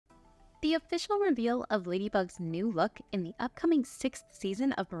The official reveal of Ladybug's new look in the upcoming 6th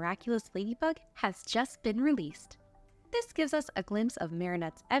season of Miraculous Ladybug has just been released. This gives us a glimpse of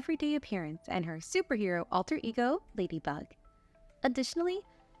Marinette's everyday appearance and her superhero alter ego, Ladybug. Additionally,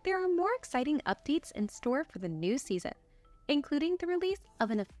 there are more exciting updates in store for the new season, including the release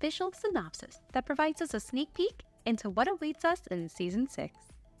of an official synopsis that provides us a sneak peek into what awaits us in Season 6.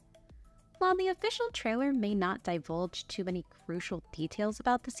 While the official trailer may not divulge too many crucial details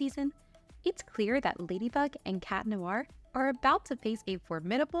about the season, it's clear that Ladybug and Cat Noir are about to face a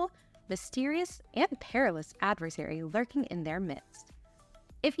formidable, mysterious, and perilous adversary lurking in their midst.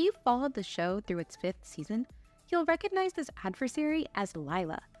 If you've followed the show through its 5th season, you'll recognize this adversary as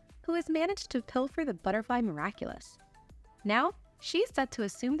Lila, who has managed to pilfer the butterfly Miraculous. Now, she's set to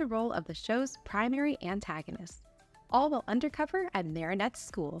assume the role of the show's primary antagonist, all while undercover at Marinette's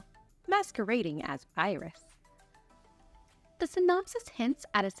school, masquerading as Iris. The synopsis hints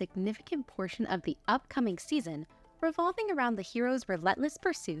at a significant portion of the upcoming season revolving around the hero's relentless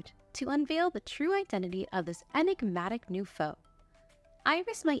pursuit to unveil the true identity of this enigmatic new foe.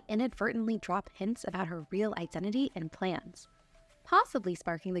 Iris might inadvertently drop hints about her real identity and plans, possibly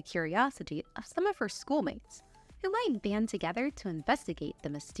sparking the curiosity of some of her schoolmates, who might band together to investigate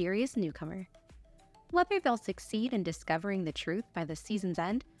the mysterious newcomer. Whether they'll succeed in discovering the truth by the season's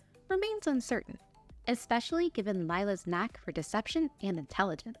end remains uncertain, especially given Lila's knack for deception and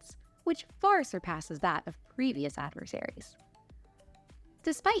intelligence, which far surpasses that of previous adversaries.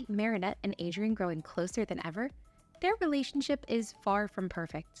 Despite Marinette and Adrien growing closer than ever, their relationship is far from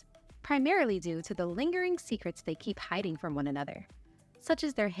perfect, primarily due to the lingering secrets they keep hiding from one another, such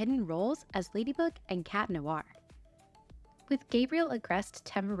as their hidden roles as Ladybug and Cat Noir. With Gabriel Agreste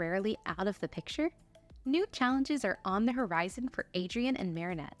temporarily out of the picture, new challenges are on the horizon for Adrien and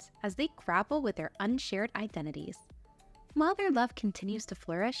Marinette as they grapple with their unshared identities. While their love continues to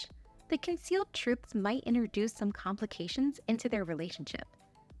flourish, the concealed truths might introduce some complications into their relationship,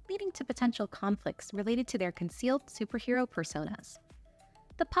 leading to potential conflicts related to their concealed superhero personas.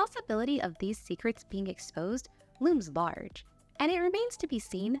 The possibility of these secrets being exposed looms large, and it remains to be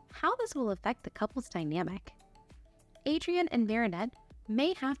seen how this will affect the couple's dynamic. Adrien and Marinette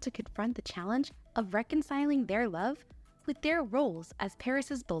may have to confront the challenge of reconciling their love with their roles as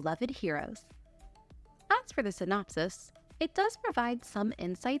Paris's beloved heroes. As for the synopsis, it does provide some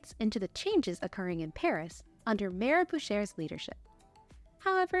insights into the changes occurring in Paris under Mayor Boucher's leadership.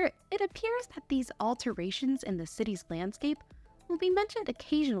 However, it appears that these alterations in the city's landscape will be mentioned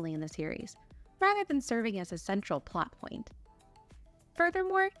occasionally in the series, rather than serving as a central plot point.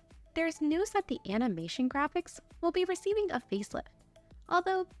 Furthermore, there's news that the animation graphics will be receiving a facelift,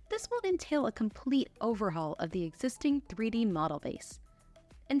 although this will entail a complete overhaul of the existing 3D model base.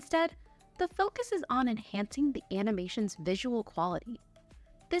 Instead, the focus is on enhancing the animation's visual quality.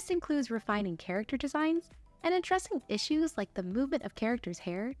 This includes refining character designs and addressing issues like the movement of characters'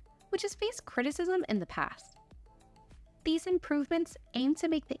 hair, which has faced criticism in the past. These improvements aim to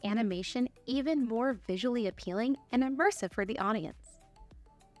make the animation even more visually appealing and immersive for the audience.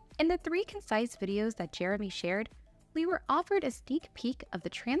 In the 3 concise videos that Jeremy shared, we were offered a sneak peek of the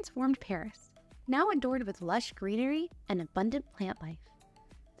transformed Paris, now adorned with lush greenery and abundant plant life.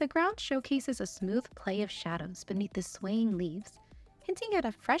 The ground showcases a smooth play of shadows beneath the swaying leaves, hinting at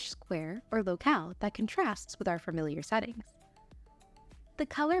a fresh square or locale that contrasts with our familiar settings. The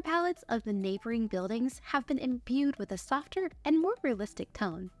color palettes of the neighboring buildings have been imbued with a softer and more realistic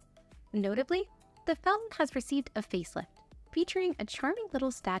tone. Notably, the fountain has received a facelift, featuring a charming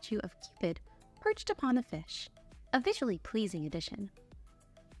little statue of Cupid perched upon a fish, a visually pleasing addition.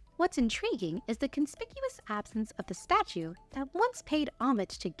 What's intriguing is the conspicuous absence of the statue that once paid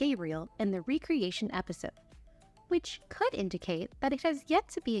homage to Gabriel in the recreation episode, which could indicate that it has yet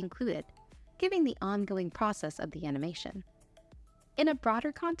to be included, given the ongoing process of the animation. In a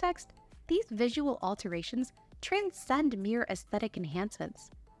broader context, these visual alterations transcend mere aesthetic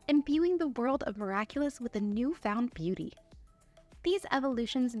enhancements, imbuing the world of Miraculous with a newfound beauty. These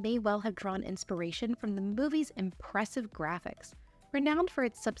evolutions may well have drawn inspiration from the movie's impressive graphics, renowned for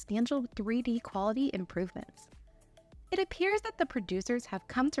its substantial 3D quality improvements. It appears that the producers have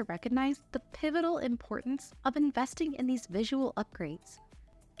come to recognize the pivotal importance of investing in these visual upgrades.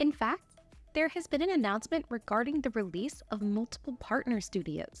 In fact, there has been an announcement regarding the release of multiple partner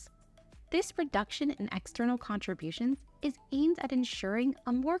studios. This reduction in external contributions is aimed at ensuring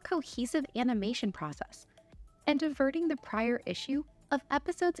a more cohesive animation process and diverting the prior issue of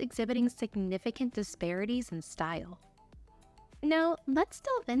episodes exhibiting significant disparities in style. Now, let's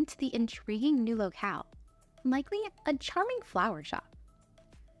delve into the intriguing new locale, likely a charming flower shop.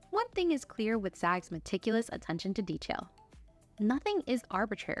 One thing is clear with Zag's meticulous attention to detail. Nothing is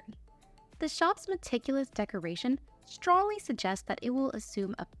arbitrary. The shop's meticulous decoration strongly suggests that it will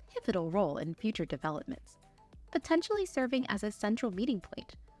assume a pivotal role in future developments, potentially serving as a central meeting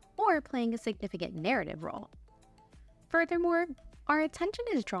point or playing a significant narrative role. Furthermore, our attention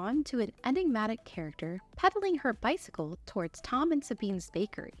is drawn to an enigmatic character pedaling her bicycle towards Tom and Sabine's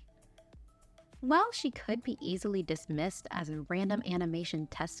bakery. While she could be easily dismissed as a random animation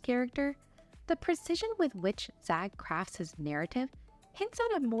test character, the precision with which Zag crafts his narrative hints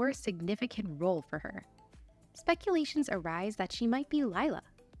at a more significant role for her. Speculations arise that she might be Lila,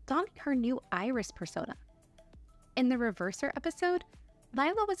 donning her new Iris persona. In the Reverser episode,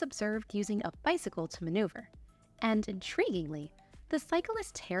 Lila was observed using a bicycle to maneuver, and intriguingly, the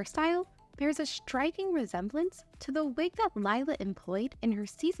cyclist's hairstyle bears a striking resemblance to the wig that Lila employed in her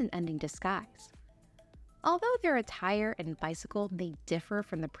season-ending disguise. Although their attire and bicycle may differ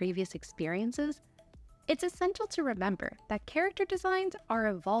from the previous experiences, it's essential to remember that character designs are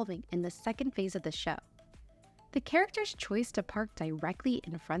evolving in the second phase of the show. The character's choice to park directly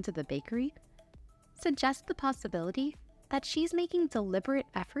in front of the bakery suggests the possibility that she's making deliberate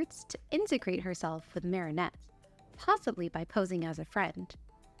efforts to integrate herself with Marinette, possibly by posing as a friend.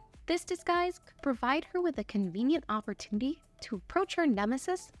 This disguise could provide her with a convenient opportunity to approach her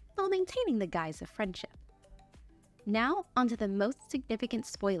nemesis while maintaining the guise of friendship. Now, onto the most significant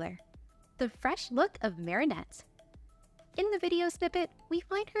spoiler, the fresh look of Marinette. In the video snippet, we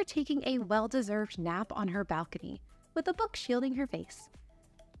find her taking a well-deserved nap on her balcony, with a book shielding her face.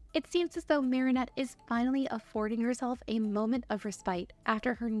 It seems as though Marinette is finally affording herself a moment of respite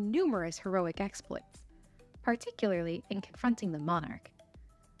after her numerous heroic exploits, particularly in confronting the monarch.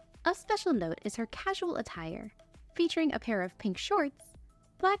 Of special note is her casual attire, featuring a pair of pink shorts,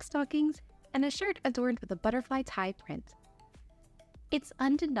 black stockings, and a shirt adorned with a butterfly tie print. It's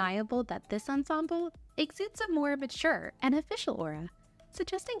undeniable that this ensemble exudes a more mature and official aura,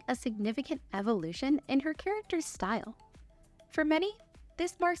 suggesting a significant evolution in her character's style. For many,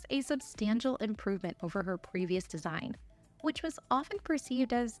 this marks a substantial improvement over her previous design, which was often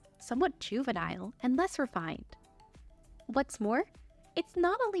perceived as somewhat juvenile and less refined. What's more, it's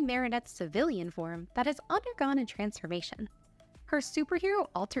not only Marinette's civilian form that has undergone a transformation. Her superhero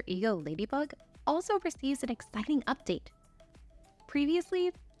alter ego Ladybug also receives an exciting update.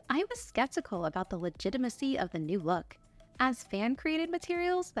 Previously, I was skeptical about the legitimacy of the new look, as fan-created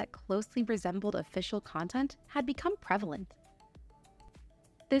materials that closely resembled official content had become prevalent.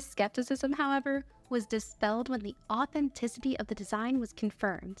 This skepticism, however, was dispelled when the authenticity of the design was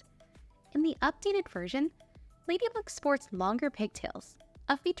confirmed. In the updated version, Ladybug sports longer pigtails,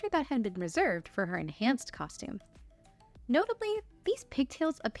 a feature that had been reserved for her enhanced costume. Notably, these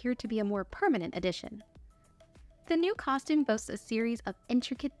pigtails appear to be a more permanent addition. The new costume boasts a series of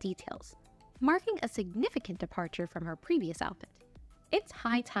intricate details, marking a significant departure from her previous outfit. It's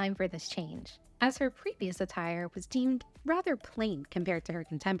high time for this change, as her previous attire was deemed rather plain compared to her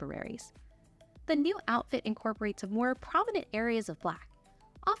contemporaries. The new outfit incorporates more prominent areas of black,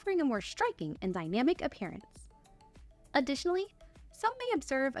 offering a more striking and dynamic appearance. Additionally, some may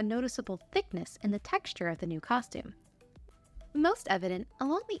observe a noticeable thickness in the texture of the new costume, most evident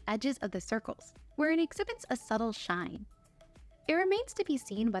along the edges of the circles, where it exhibits a subtle shine. It remains to be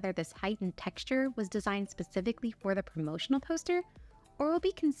seen whether this heightened texture was designed specifically for the promotional poster or will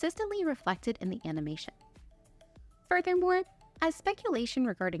be consistently reflected in the animation. Furthermore, as speculation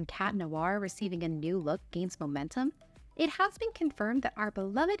regarding Cat Noir receiving a new look gains momentum, it has been confirmed that our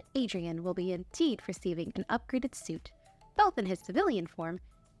beloved Adrien will be indeed receiving an upgraded suit, both in his civilian form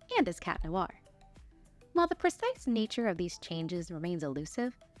and as Cat Noir. While the precise nature of these changes remains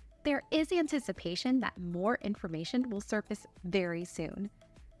elusive, there is anticipation that more information will surface very soon.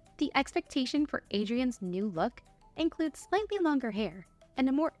 The expectation for Adrien's new look includes slightly longer hair and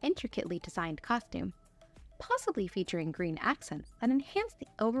a more intricately designed costume, possibly featuring green accents that enhance the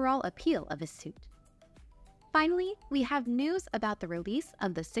overall appeal of his suit. Finally, we have news about the release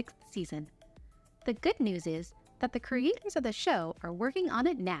of the 6th season. The good news is that the creators of the show are working on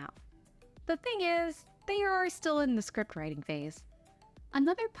it now. The thing is, they are still in the script writing phase.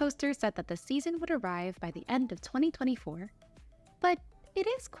 Another poster said that the season would arrive by the end of 2024, but it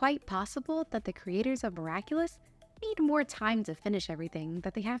is quite possible that the creators of Miraculous need more time to finish everything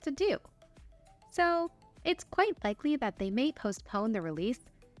that they have to do. So, it's quite likely that they may postpone the release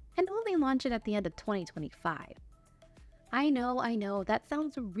and only launch it at the end of 2025. I know, that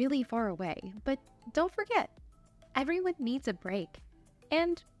sounds really far away, but don't forget, everyone needs a break,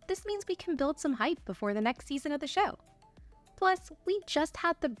 and this means we can build some hype before the next season of the show. Plus, we just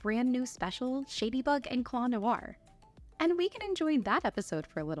had the brand new special Shadybug and Claw Noir, and we can enjoy that episode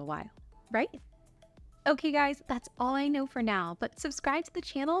for a little while, right? Okay guys, that's all I know for now, but subscribe to the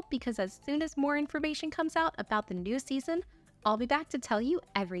channel because as soon as more information comes out about the new season, I'll be back to tell you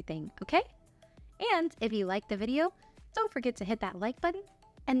everything, okay? And if you liked the video, don't forget to hit that like button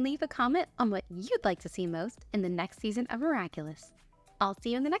and leave a comment on what you'd like to see most in the next season of Miraculous. I'll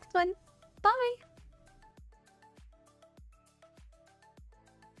see you in the next one. Bye!